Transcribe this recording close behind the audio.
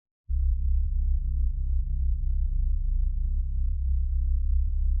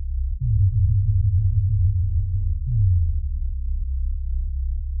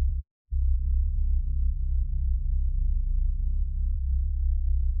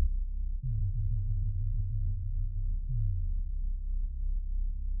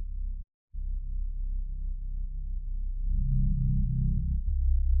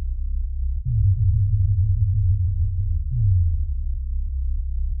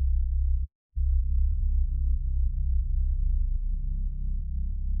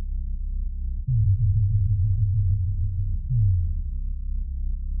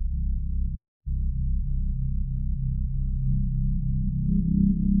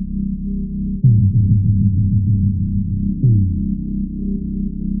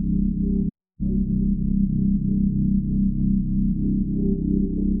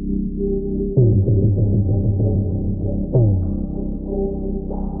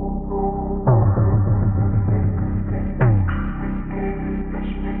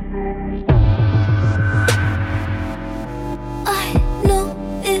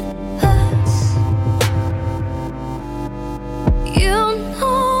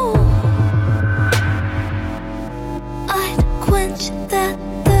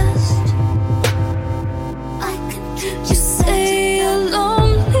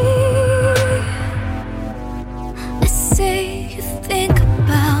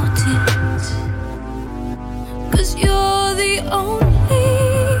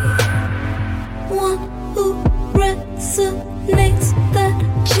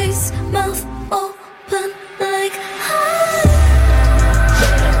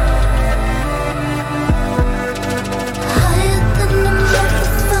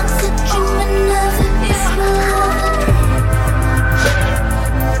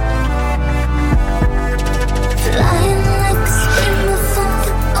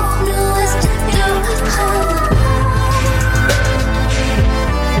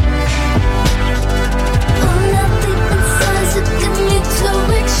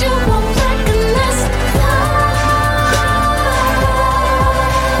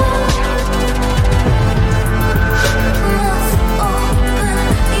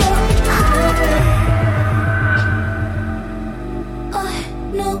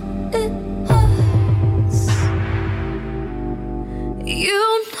You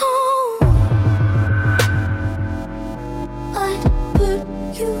know I'd put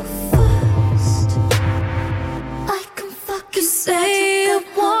you first. I can fuck you, say you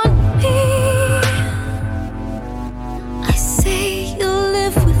want me. I say you'll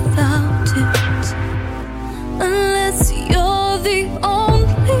live without it, unless you're the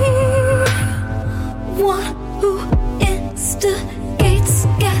only one who instigates.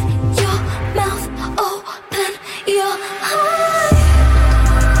 Get your mouth open, your heart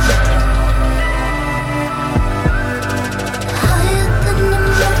higher than a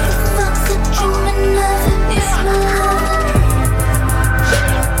motherfucker dreaming of is my love.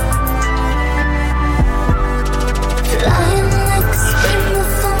 Flying like a stream of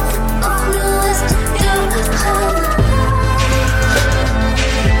thunder, all the west to your heart.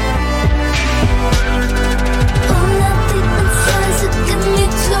 All that deep inside, so give me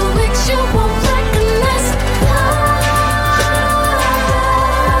 2 weeks, you won't recognize love.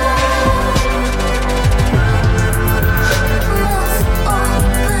 Mouth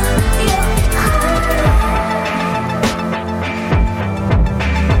open, your heart.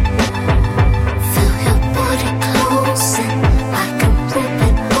 Feel your body closing, I can rip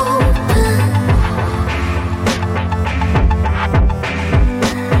it open.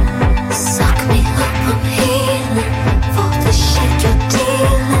 Suck me up, I'm healing for the shit you're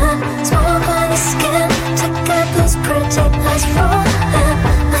dealing. Small body skin to get those pretty eyes rolling.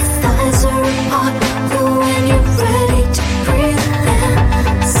 My thighs are apart, but when you're ready to breathe in,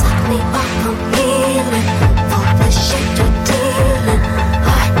 suck me up, I'm healing for the shit you're dealing.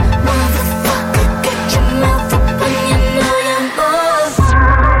 Alright, motherfucker, get your mouth open, you know you're boss.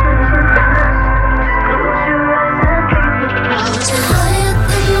 Higher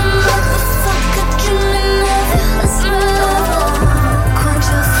than a motherfucker dreaming of endless love. Quench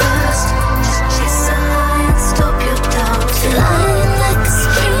your thirst, just chase a high and stop your doubt. Flying like a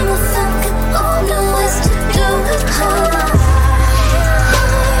stream of thunder, all the ways to do it hard.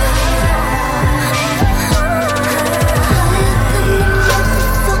 Higher than a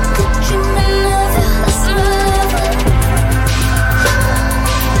motherfucker dreaming of endless love.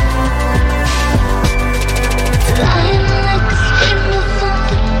 Flying like a stream of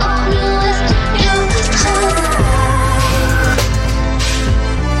thunder, all the ways to do it hard.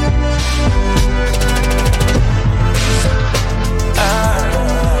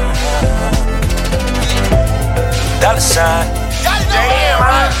 Dolla sign. Damn,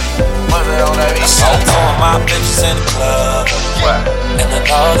 right? Mother on that east I'm side. throwing my bitches in the club, What? and I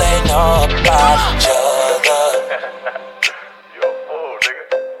know they know about each other. Yo, fool, nigga.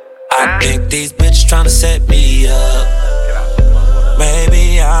 I think these bitches tryna set me up.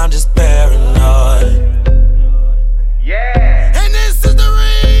 Maybe I'm just paranoid. Yeah. And this is the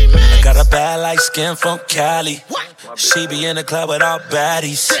remix. Got a bad like skin from Cali. She be in the club with all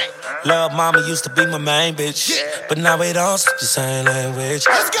baddies. Love mama used to be my main bitch, but now we don't speak the same language.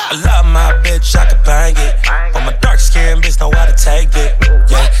 I love my bitch, I can bang it, but my dark skinned bitch know how to take it.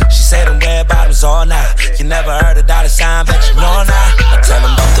 Yeah, she said them red bottoms all night. You never heard a dollar sign, but you know now. I tell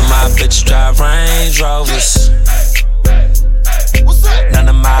them both of my bitches drive Range Rovers. What's up? None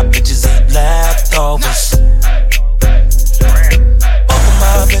of my bitches eat leftovers. Both of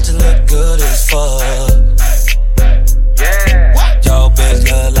my bitches look good as fuck. Yeah. Yo, bitch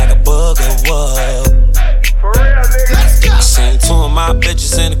look like a booger whoop. For real, nigga. Let's go. I seen 2 of my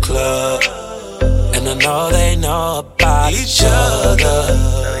bitches in the club, and I know they know about each other.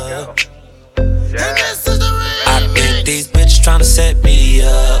 And Yeah. this is the remix. I think these bitches tryna set me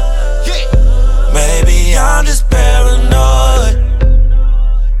up. Yeah. Maybe I'm just paranoid.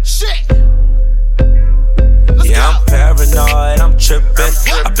 Shit. Yeah, I'm paranoid, I'm trippin'.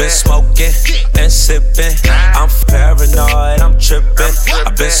 I've been smoking and sippin'. I'm paranoid, I'm trippin'.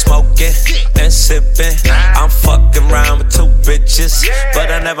 I've been smoking and sippin'. I'm fucking around with 2 bitches, but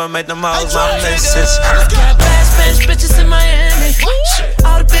I never made them all my missus. Got bad Spanish bitches in Miami.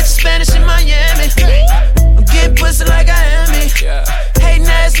 All the bitches Spanish in Miami. I'm getting pussy like I am me. Hating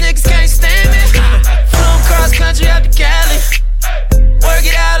ass niggas can't stand me. Flume cross country out to Cali. Work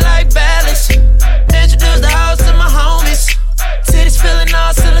it out like balance. Introduce the house to my homies. Titties feeling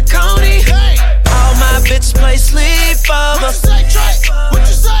all silicone-y. All my bitches play sleepover. What you say, Trey? What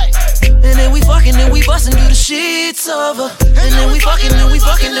you say? And then we fucking, then we bustin', do the sheets over. And then we fucking, then we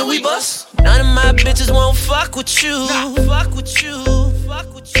fucking, then we bust. None of my bitches won't fuck with you. Fuck with you,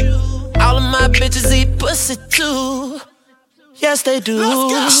 fuck with you. All of my bitches eat pussy too. Yes, they do.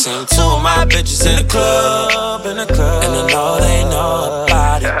 I seen 2 of my bitches in the club, and I know they know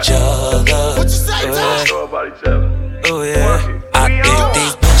about each other. What you say, Trey? Know about each other. Oh yeah, I think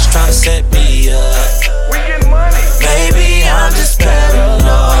these bitches tryna set me up. We getting money. Maybe I'm just paranoid.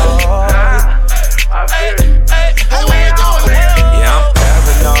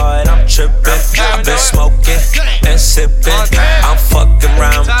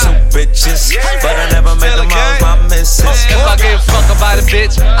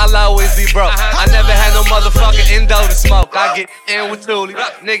 bitch, I'll always be broke. I never had no motherfucking endo to smoke. I get in with Thule,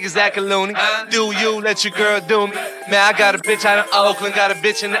 niggas acting loony. Do you, let your girl do me. Man, I got a bitch out of Oakland, got a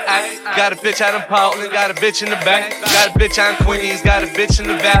bitch in the A, got a bitch out of Portland, got a bitch in the Bay, got a bitch out in Queens, got a bitch in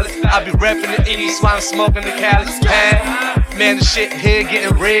the Valley. I be reppin' the East while I'm smoking the Cali. Man, the shit here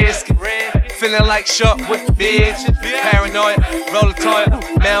getting risky. Feeling like Shark with the bitch. Paranoid, roll a toy.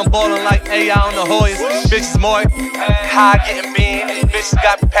 Man, I'm ballin' like AI on the Hoyas. Bitches more high getting bean. These bitches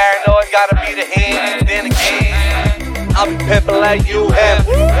got me paranoid, gotta be the end. Then again, I'll be pimpin' like you have.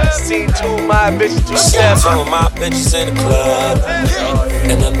 Seen two of my bitches, 2 steps. Some of my bitches in the club,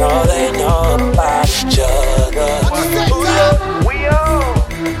 and I know they know about each other.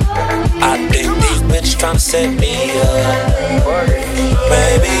 I think these bitches tryna set me up.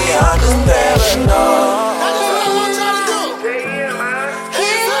 Baby, I'm just paranoid. That's what I want y'all to do.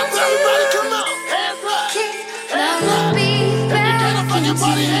 Hands up, everybody, come on. Hands up. Hands up. Get up on your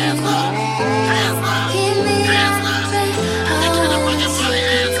body, hands up. Hands up. Hands up. Get up on your body,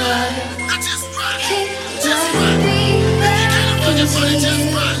 hands up. I just run. Just run. Get up on your body, just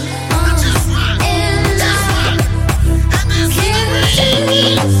run. I just run. Just run. And then sing the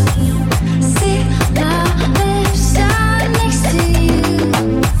rain. See my lips are next to you.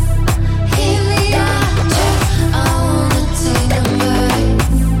 Hear me out, I wanna take a bite.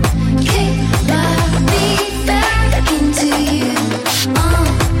 Kick my feet back into you.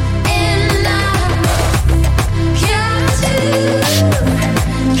 And I got to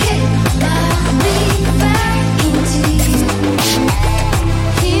kick my feet back into you.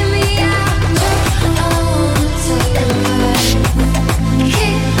 Hear me out, I wanna take a bite.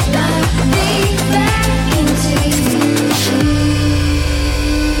 Kick my feet back into you.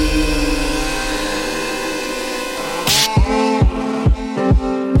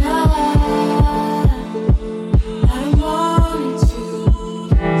 I wanted to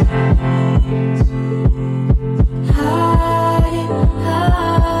hide it out,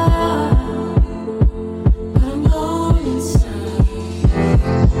 but I'm going inside.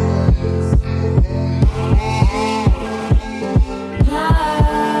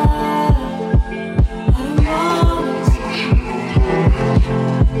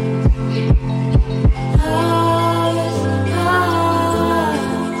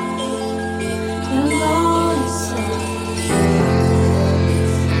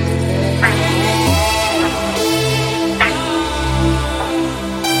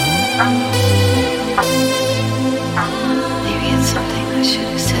 Maybe it's something I should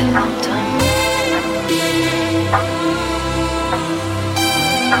have said a long time ago.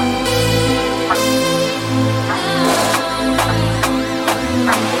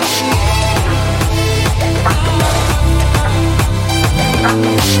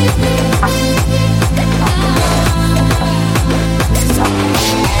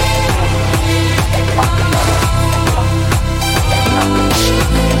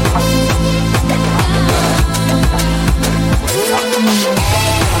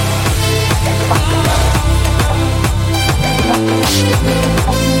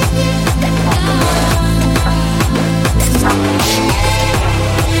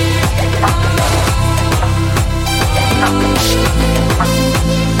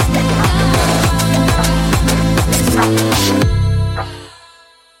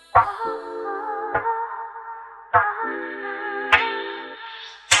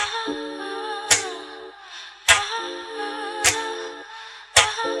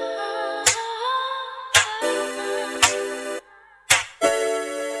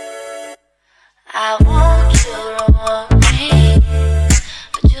 I want you to want me,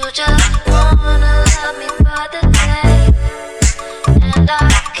 but you just wanna love me for the day, and I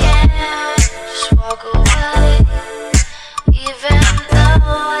can't just walk away, even though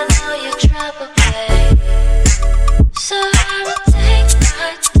I know you try to play. So I will take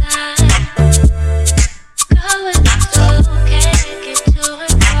my time, going slow, can't get too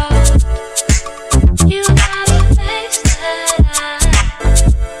involved. You got a face that I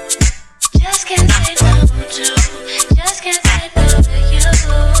just can't take.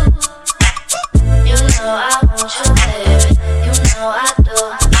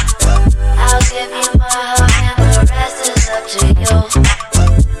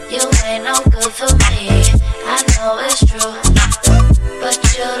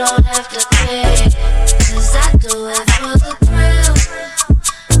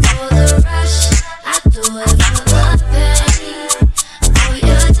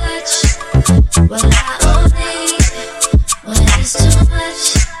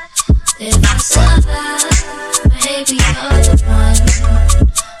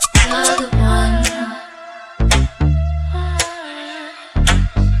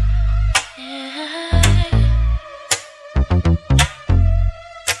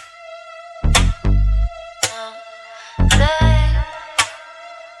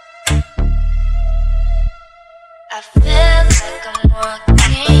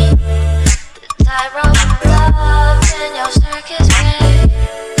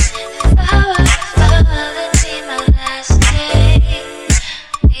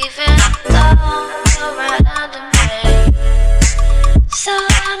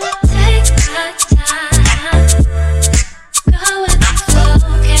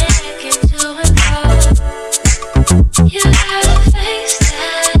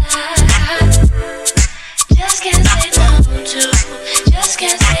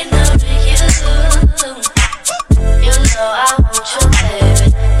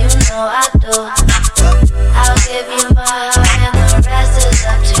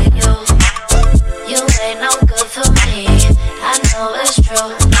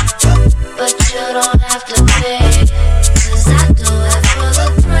 you don't have to pay. 'Cause I do it for the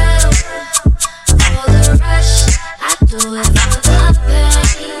thrill, for the rush. I do it for the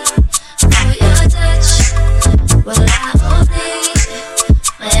pain, for your touch. Well, I only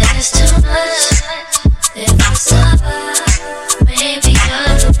when it's too much. If I survive, maybe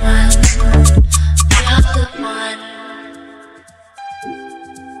you're the one. You're the one.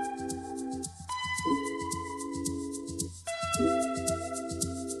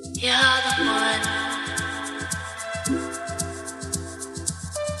 You're the one.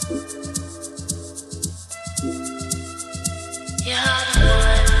 You're the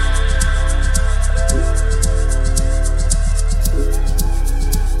one.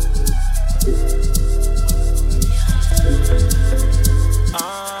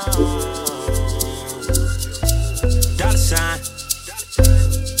 Dollar sign.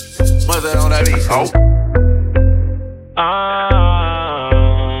 What's that on that beat? Oh.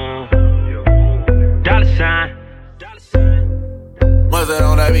 Dollar sign. What's that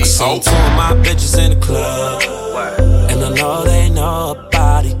on that beat? So two of my bitches in the club, and I know they know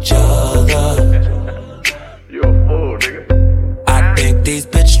about each other. You a fool, nigga. I think these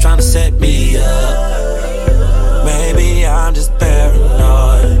bitches tryna set me up. Maybe I'm just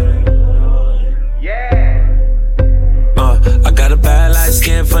paranoid. I got a bad light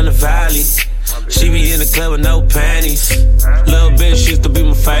skin from the valley. She be in the club with no panties. Little bitch used to be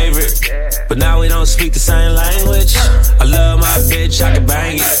my favorite, but now we don't speak the same language. I love my bitch, I can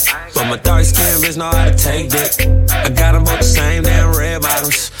bang it, but my dark skin bitch know how to take dick. I got them both the same damn red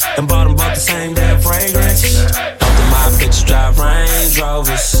bottoms, and bought them both the same damn fragrance. Both of my bitches drive Range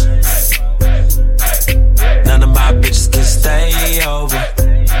Rovers. None of my bitches can stay over.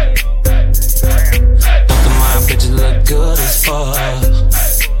 Both of my bitches look good as fuck.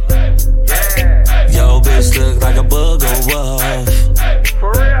 Yo, bitch look like a booger wolf.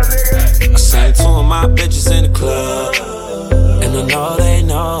 For real, nigga. I seen two of my bitches in the club, and I know they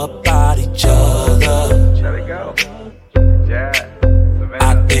know about each other. Shall it go? Yeah.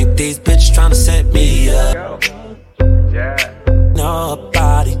 I think these bitches tryna set me up. Go. Yeah. Know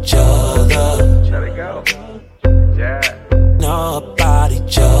about each other. Shall it go? Yeah. Know about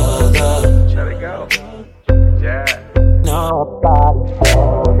each other. Shall it go? Yeah. Know about each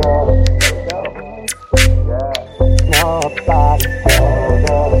other. Know about each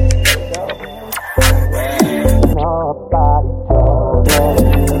other. Know about each other.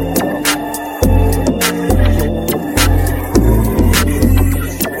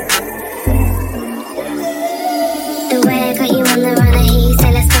 The way I got you on the run, I hear you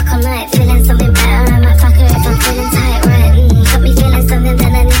say let's fuck all night. Feeling something better, I might fuck her if I'm feeling tight, right? Got me feeling something,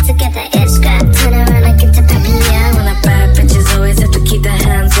 then I need to get that itch scrap. Turn around, I get to peppy, yeah. When I bad bitches always have to keep their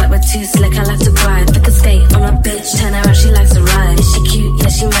hands wet. We're too slick, I like to glide. Like a skate on a bitch, turn around, she likes to ride. Is she cute? Yeah,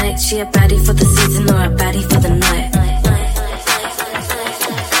 she might. She a baddie for the season or a baddie for the night.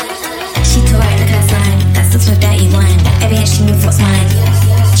 She too right, look at her slime. That sucks with dirty wine. Every year she knows what's mine.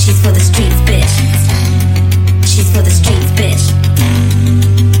 She's for the streets, bitch. She's for the streets, bitch.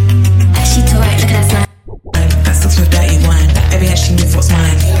 She too right, look at her slime. That sucks with dirty wine. Every year she knows what's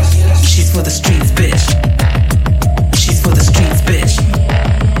mine. She's for the streets, bitch. She's for the streets, bitch.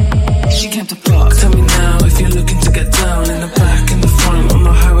 She came to fuck. Tell me now if you're looking to get down. In the back, in the front, on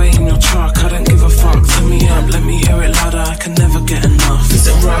the highway, in your truck. I don't give a fuck. Turn me up, let me hear it louder. I can never get enough. Is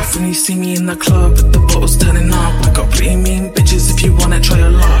it rough when you see me in the club with the bottles turning up? I got pretty mean bitches if you wanna try your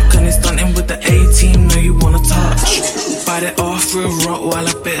luck. And it's stunting with the A-team, know you wanna touch. Bite it off for a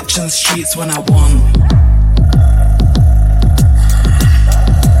Rottweiler bitch in the streets when I want.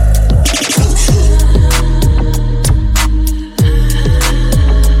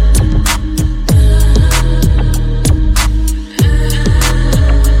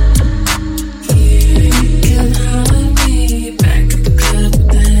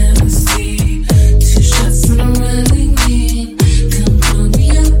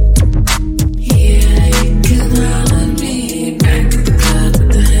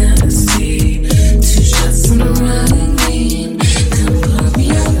 Two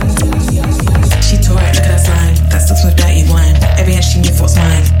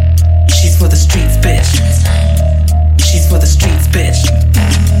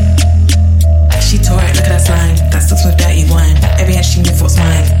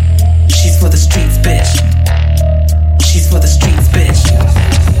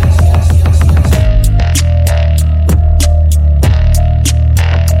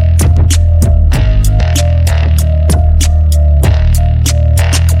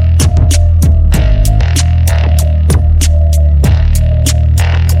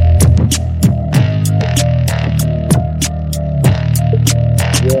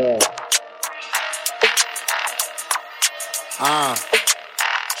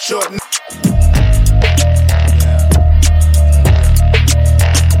Short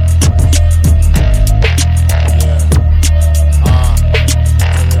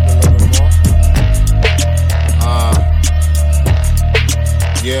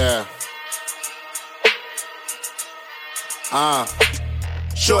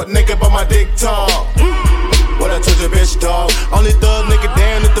Short nigga, but my dick tall. What I told your bitch, dog. Only thug nigga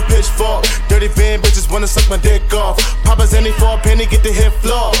down at the pitchfork. Dirty van bitches wanna suck my dick off. Papa's any for a penny, get the hit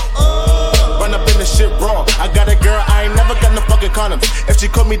floor. Run up in the shit raw. I got a girl, I ain't never got no fucking condoms. If she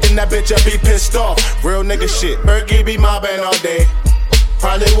caught me, then that bitch, I be pissed off. Real nigga shit. Fergie be mobbing all day.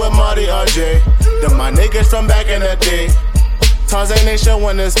 Probably with Marty or Jay. Them my niggas from back in the day. Tarzan ain't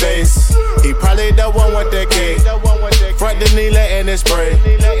showing his face. He probably the one with the K. Front the knee letting it spray.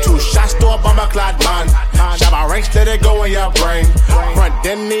 2 shots to a bomber clad man. Shabba ranks, let it go in your brain. Front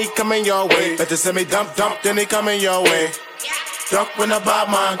then he coming your way. Better send me dump, then he coming your way. Duck when the bad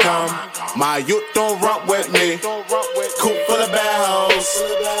man come. My youth don't rock with me. Coop full of bad hoes.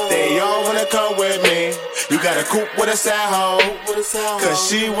 They all wanna come with me. You got a coupe with a sad hoe. Cause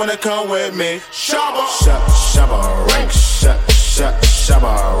she wanna come with me. Shabba. Shabba ranks.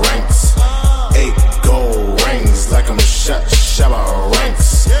 Shabba ranks. 8 gold rings like I'm shut. Shabba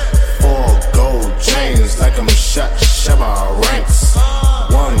ranks. 4 gold chains like I'm shut. Shabba ranks.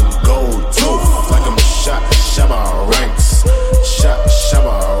 1 gold tooth like I'm shut. Shabba ranks.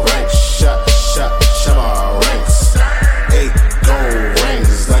 Shabba ranks. Shabba ranks. 8 gold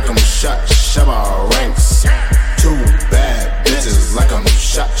rings like I'm shut. Shabba ranks. 2 bad bitches like I'm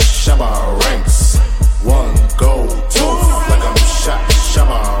shut. Shabba ranks. 1 gold tooth like I'm shut.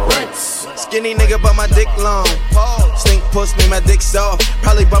 Shabba ranks. Skinny nigga, but my dick long. Stink puss, me my dick soft.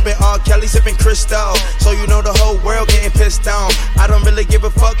 Probably bumping R. Kelly, sipping Crystal. So you know the whole world getting pissed on. I don't really give a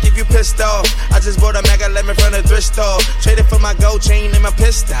fuck if you pissed off. I just bought a Mac 11 from the thrift store. Traded for my gold chain and my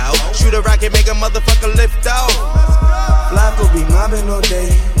pistol. Shoot a rocket, make a motherfucker lift off. Flocko be mobbing all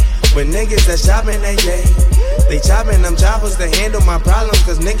day. With niggas that shopping, they chopping them choppers to handle my problems.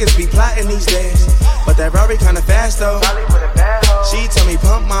 Cause niggas be plotting these days. But that Rory kinda fast though. She tell me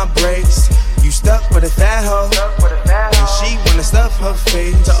pump my brakes. You stuck with a fat hoe. And she wanna stuff her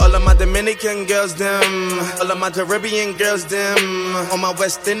face. To all of my Dominican girls, them. All of my Caribbean girls, them. All my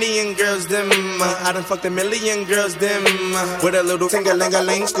West Indian girls, them. I done fucked a million girls, them. With a little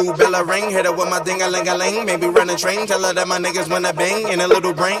ting-a-ling-a-ling. School bell a ring. Hit her with my ding-a-ling-a-ling. Maybe run a train. Tell her that my niggas wanna bang. And a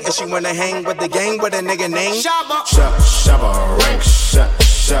little brain. And she wanna hang with the gang with a nigga name Shabba. Shabba ranks.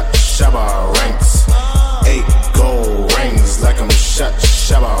 Shabba ranks. 8 gold rings like I'm shut.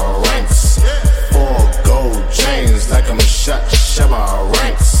 Shabba ranks. 4 gold chains like I'm shut. Shabba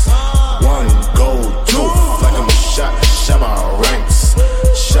ranks. 1 gold tooth like I'm shut. Shabba ranks.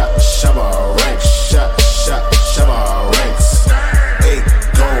 Shabba ranks. Shabba ranks. 8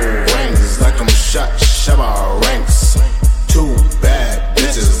 gold rings like I'm shut. Shabba ranks. 2 bad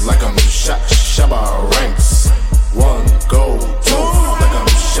bitches like I'm shut. Shabba ranks. 1 gold tooth like I'm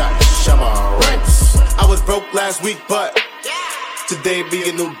shut. Shabba ranks. I was broke last week, but today be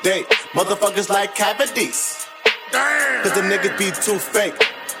a new day. Motherfuckers like cavities. Cause the niggas be too fake.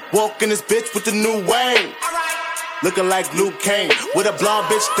 Walk in this bitch with the new Wayne. Looking like Luke Kane. With a blonde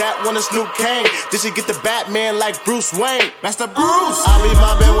bitch that wanna snoop Kane. Did she get the Batman like Bruce Wayne? Master Bruce. I be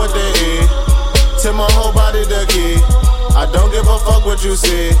mobbing with the E. Till my whole body the key. I don't give a fuck what you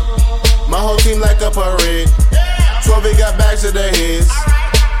see. My whole team like a parade. 12 got bags to their heads.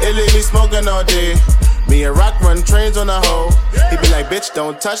 It leave me smoking all day. Me and Rock run trains on the hoe. He be like, bitch,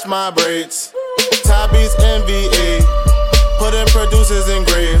 don't touch my braids. Tabby's NBA. Putting producers in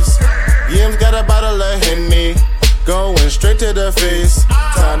graves. Yim's got a bottle of Henny. Going straight to the face.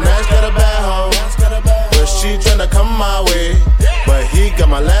 Tom Nash got a bad hoe. But she tryna come my way. But he got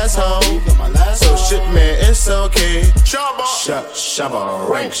my last hoe. So shit, man, it's okay. Shabba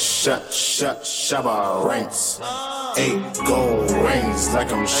ranks. Shabba ranks. 8 gold rings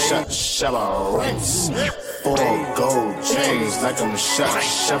like I'm shut. Shabba ranks. 4 gold chains like I'm shut.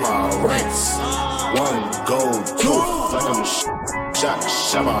 Shabba ranks. 1 gold tooth like I'm shut.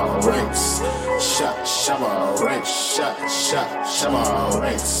 Shabba ranks. Shabba ranks. Shabba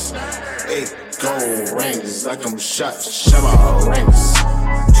ranks. 8 gold rings like I'm shut. Shabba ranks.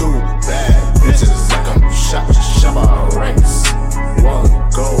 2 bad bitches like I'm shut. Shabba ranks. 1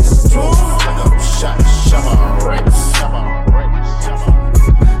 gold tooth like I'm shut. Shabba ranks. Shabba ranks.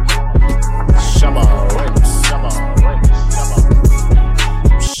 Shabba ranks.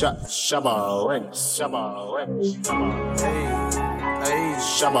 Shabba ranks. Shabba ranks.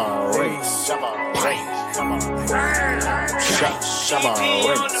 Shabba ranks. Shabba ranks. Shabba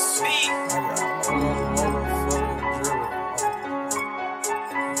ranks.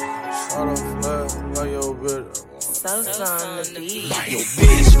 Sosa on the beat. Yo,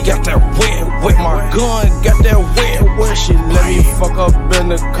 bitch, got that wet, my gun, got that wet. She let me fuck up in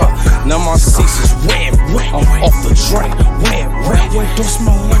the car. Now my seats is wet. I'm off the drink, wet. Don't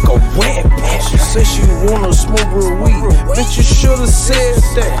smell like a wet. She said she wanna smoke real weed. Bitch, you should've said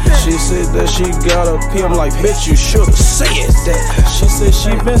that. She said that she got a pee. I'm like, bitch, you should've said that. She said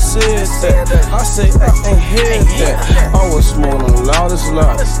she been said that. I say I ain't heard that. I was smoking loud as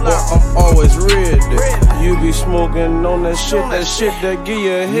loud, but I'm always red. You be smoking on that shit that give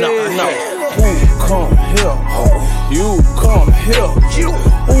you a head. No. Ooh, come here. You come here.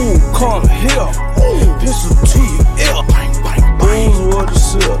 Ooh, come here. Pistol to your ear. Booze what you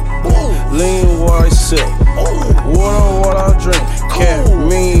sip. Lean what I sip. What I drink. Cat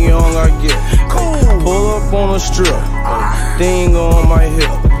me young I get. Pull up on the strip. Thing on my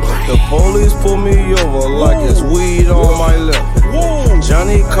hip. The police pull me over like it's weed on my lip.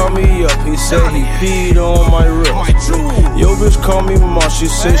 Johnny called me up, he said he peed on my ribs. Yo bitch called me mom, she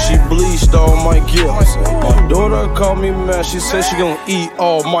said she bleached all my gifts. My daughter called me mad, she said she gon' eat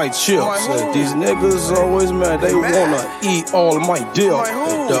all my chips. These niggas always mad, they wanna eat all my dip.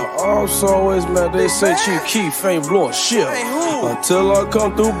 The ops always mad, they say Chief Keef ain't blowing shit. Until I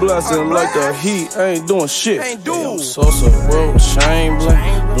come through blasting like the heat ain't doing shit. Sosa, Will,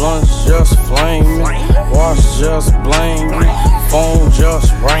 Chamberlain, blunts just flaming, watch just blaming, phone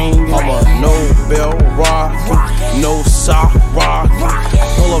just ringing. I'm a no-bell rockin', no sock rockin',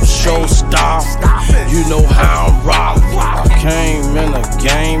 pull up show stop. You know how I'm rockin'. I came in the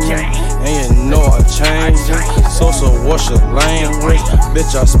game, and you know I changed it. Sosa, what's your language?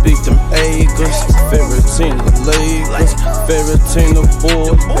 Bitch, I speak them acres. Favorite team, the Lakers. Favorite team, the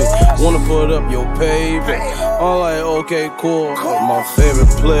Bulls. Wanna put up your paper? I'm like, okay, cool. My favorite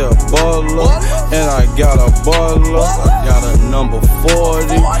player, Butler, and I got a Butler. I got a number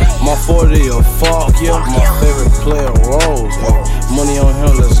 40. My 40 a fuck, yeah. My favorite player, Rose. Money on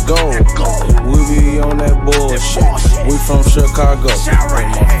him, let's go. We be on that bullshit. We from Chicago.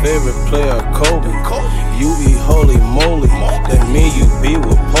 My favorite player, Kobe. You eat holy moly. That mean you be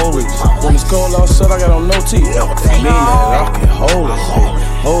with police. When it's cold outside, I got on no teeth. That mean that I can hold it.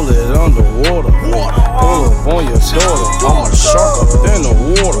 Hold it underwater. Pull up on your daughter. I'm a shark up in the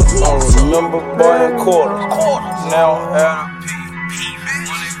water. I remember buying quarters. Now I add a P.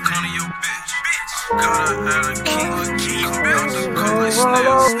 When it come to your bitch, gotta add a key. Come out the color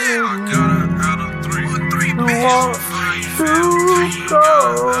snails. I gotta add a 3. 3 bitches. 5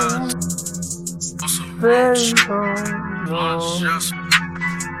 gotta add very just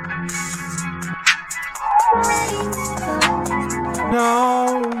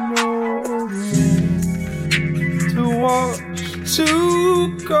no more to watch to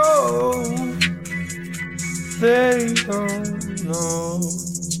go. They don't know.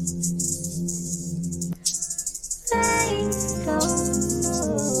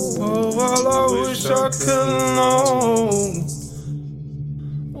 Oh, well, I wish I could know.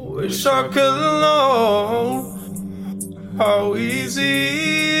 Wish I could know how easy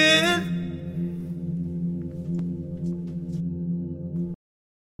it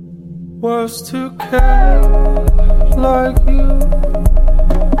was to care like you.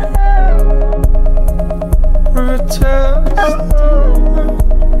 Protest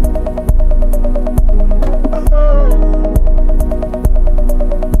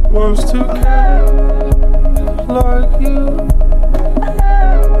was to care like you.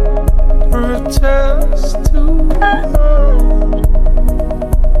 Protest to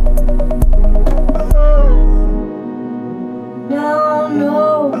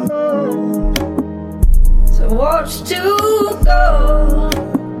no, so watch to go.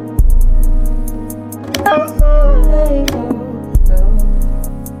 They don't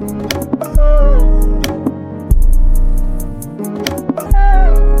know.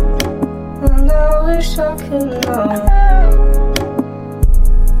 And I wish I could know.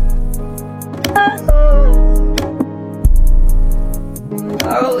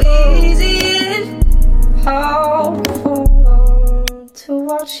 How easy it, how for long to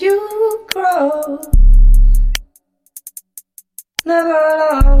watch you grow. Never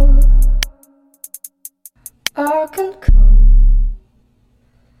long I can come.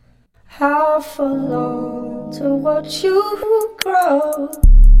 How for long to watch you grow.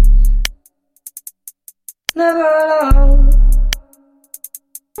 Never long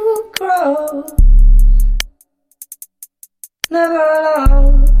you grow. Never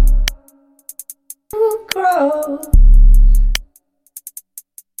long you grow.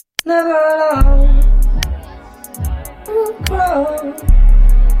 Never long you grow.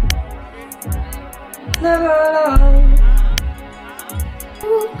 Never long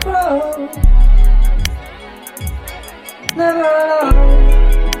you grow. never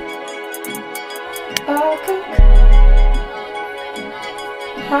alone. I could come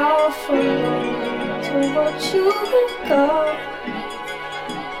powerful to watch you go.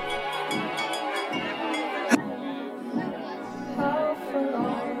 Powerful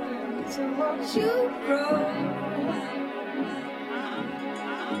to watch you grow.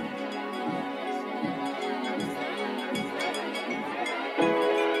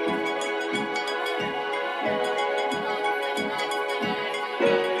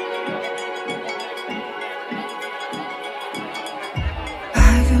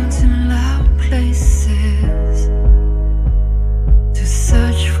 Places to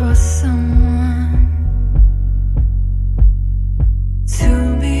search for someone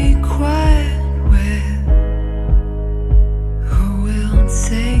to be quiet with, who will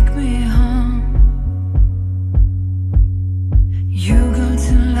take me home. You go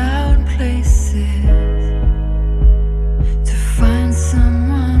to loud places to find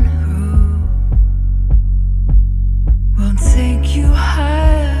someone who will take you higher.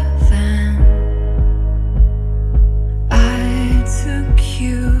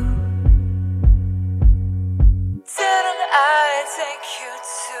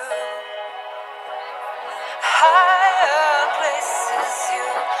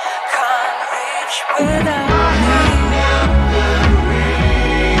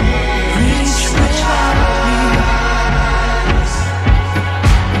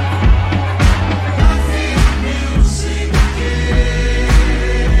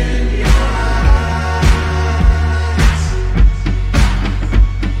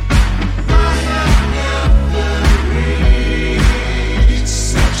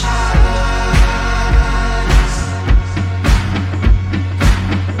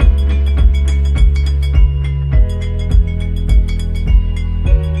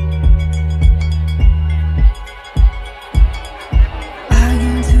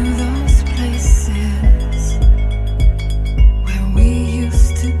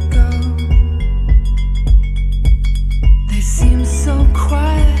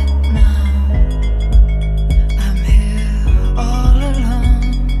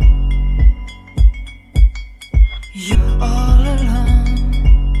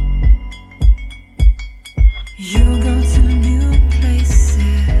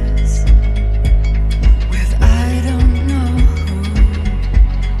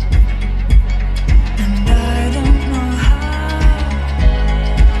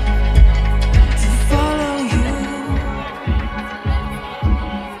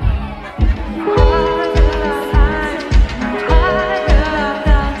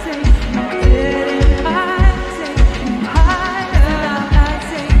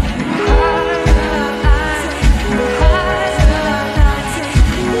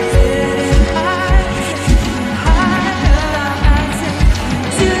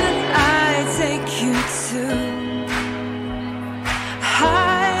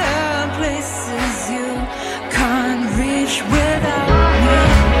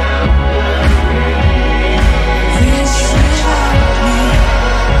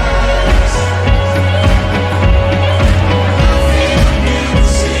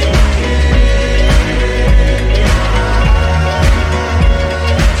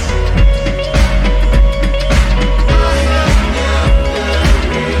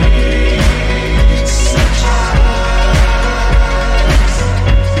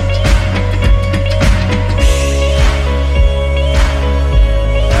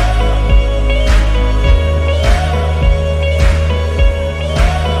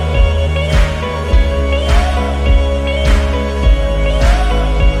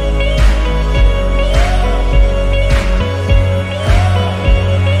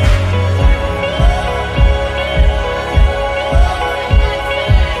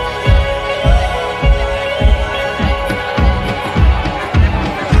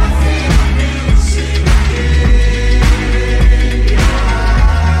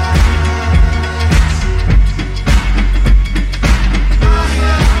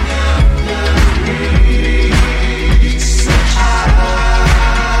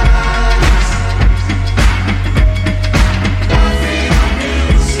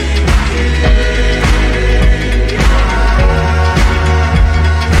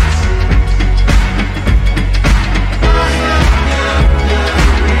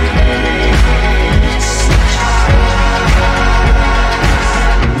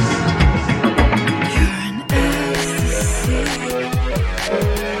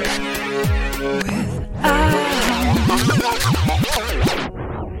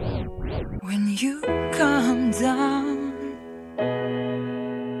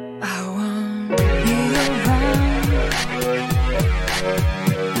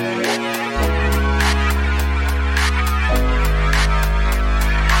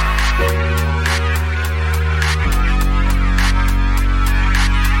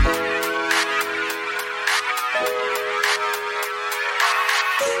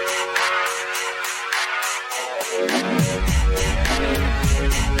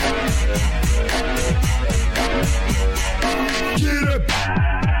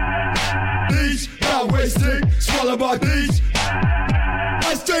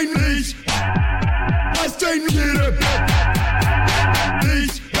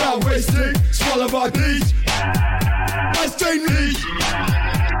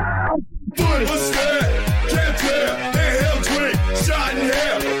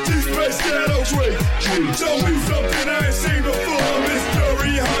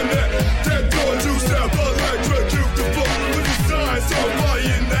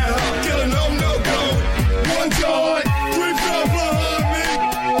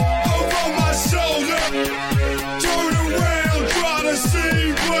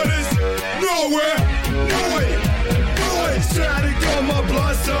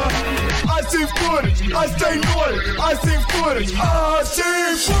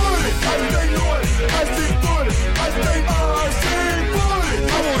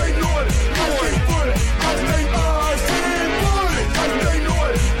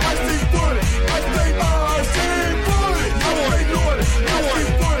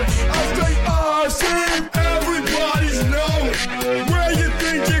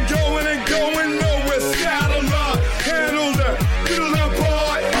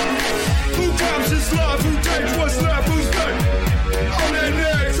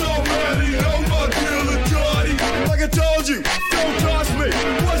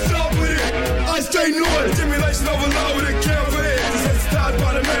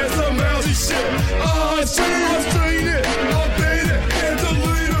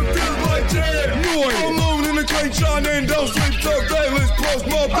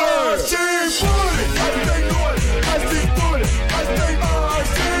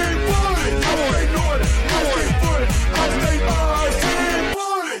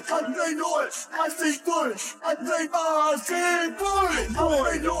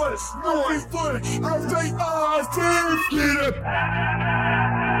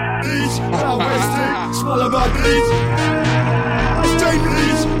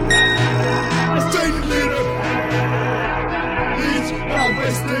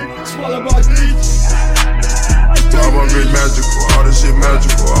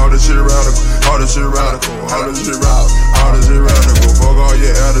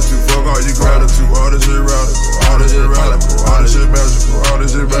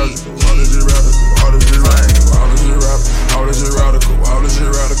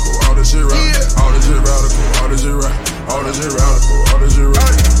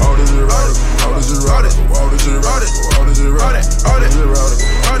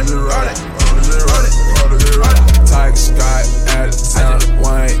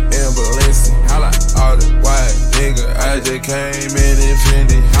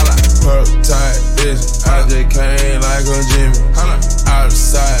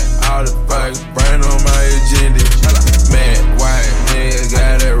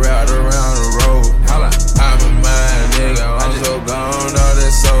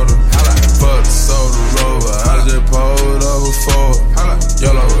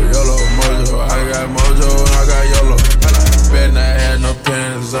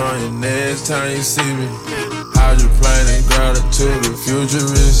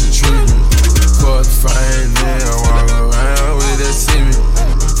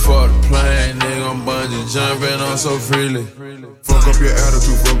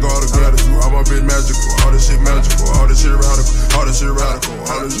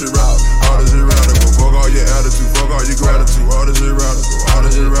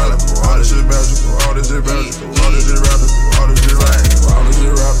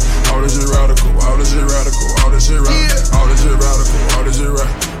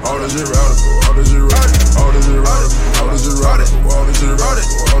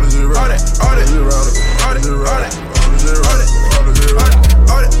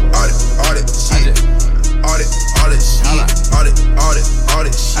 all that shit. All that shit. All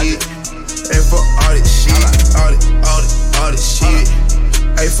that shit. Hey, fuck all that shit. All that shit.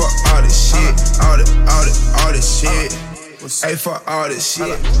 Hey, fuck all that shit. All that shit. Hey, fuck all that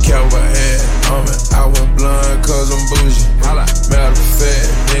shit. Cowboy hat on me, I went blind cause I'm bougie. Matter of fact,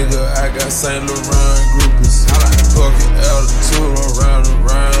 nigga, I got St. Laurent groupies. Fucking altitude, I'm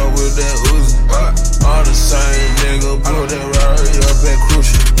round with that Uzi. All the same nigga, put that Rari up at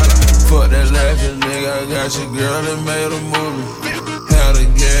Crucial. Fuck that laughing nigga, I got your girl that made a movie. How to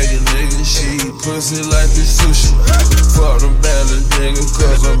gag a nigga, she eat pussy like it's sushi. Fuck them ballad nigga,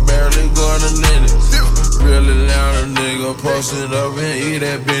 cause I'm barely gonna lend it. Really loud a nigga, post it up and eat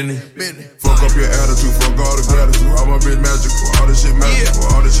that Benny. Fuck up your attitude, fuck all the gratitude. All my bitch magical, all this shit magical,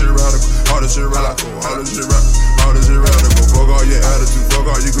 all this shit radical, all this shit radical, all this shit radical, all this shit radical. Fuck all your attitude, fuck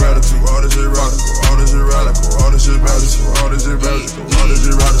all your gratitude, all this shit radical, all this shit radical, all this shit magical, all this shit magical, all this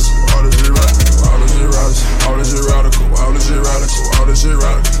shit radical, all this shit radical, all this shit radical, all this shit radical, all this shit radical, all this shit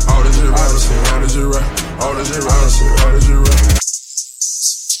radical, all this shit radical, all this shit radical, all this shit radical, all this shit radical.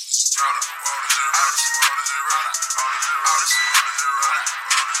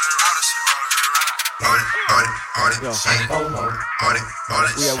 We at war.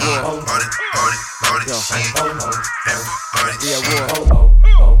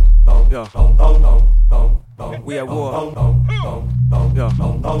 We at war.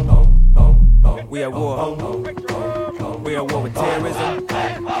 We at war. We at war with terrorism,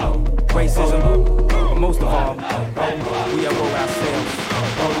 racism, but most of all, we at war with ourselves.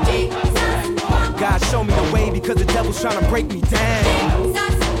 God show me the way because the devil's trying to break me down.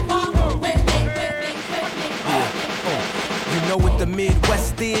 You know what the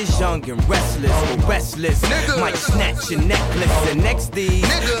Midwest is, young and restless, but restless. Nigga. Might snatch your necklace and next these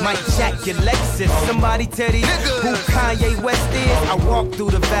might jack your Lexus. Somebody tell these who Kanye West is. I walk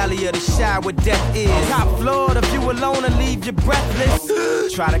through the valley of the shadow where death is. Top floor, if you alone and leave you breathless.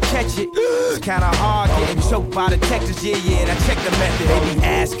 Try to catch it, it's kinda hard getting choked by detectives. Yeah, and I check the method. They be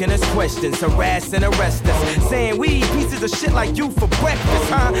asking us questions, harass and arrest us, saying we eat pieces of shit like you for breakfast,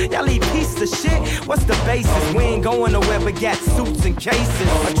 huh? Y'all eat pieces of shit? What's the basis? We ain't going nowhere but got suits and cases.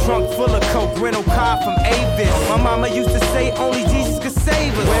 A trunk full of coke, rental car from Avis. My mama used to say only Jesus could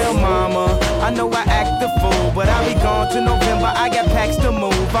save us. Well, mama, I know I act the fool, but I'll be gone to November. I got packs to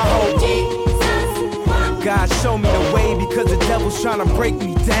move. I hope God show me the way because the devil's trying to break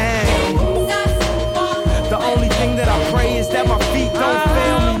me down. The only thing that I pray is that my feet don't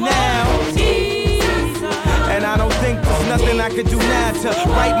fail me now. And I don't think there's nothing I can do now to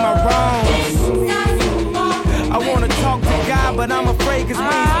right my wrongs. I wanna talk to God, but I'm afraid cause we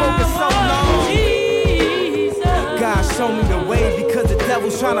ain't spoken so long. God show me the way because the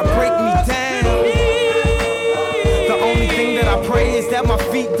devil's trying to break me down. The only thing that I pray is that my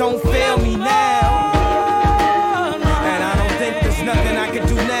feet don't fail me now. Nothing I can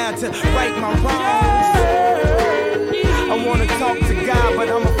do now to right my wrongs. I wanna talk to God, but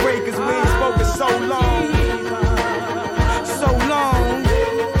I'm afraid cause we ain't spoken so long. So long.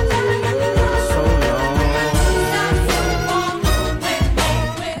 So long.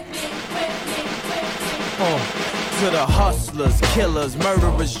 To the hustlers, killers,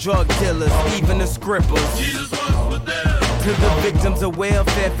 murderers, drug dealers, even the scribblers. Jesus was with them. To the victims of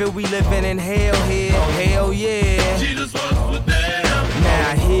welfare, feel we living in hell here. Hell yeah. Jesus was with them.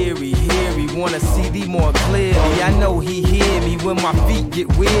 Now hear he, wanna see thee more clearly. I know he hear me when my feet get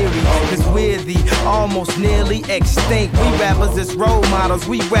weary. Cause we're the almost nearly extinct. We rappers as role models,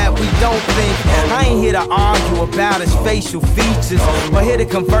 we rap, we don't think. I ain't here to argue about his facial features, or here to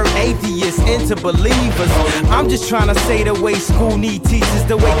convert atheists into believers. I'm just trying to say the way school need teachers,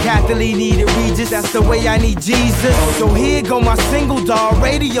 the way Catholic needed Regis, that's the way I need Jesus. So here go my single, dog,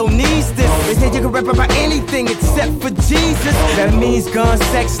 radio needs this. They say you can rap about anything except for Jesus. That means gun,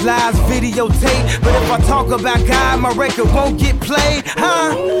 sex, lies, videotape. But if I talk about God, my record won't get played,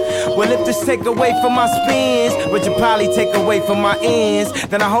 huh? Well, if this take away from my spins, would you probably take away from my ends?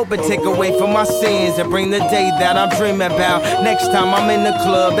 Then I hope it take away from my sins and bring the day that I'm dreaming about. Next time I'm in the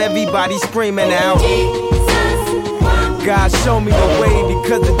club, everybody screaming out. God show me the way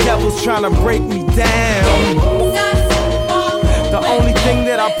because the devil's trying to break me down. The only thing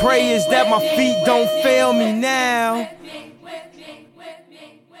that I pray is that my feet don't fail me now.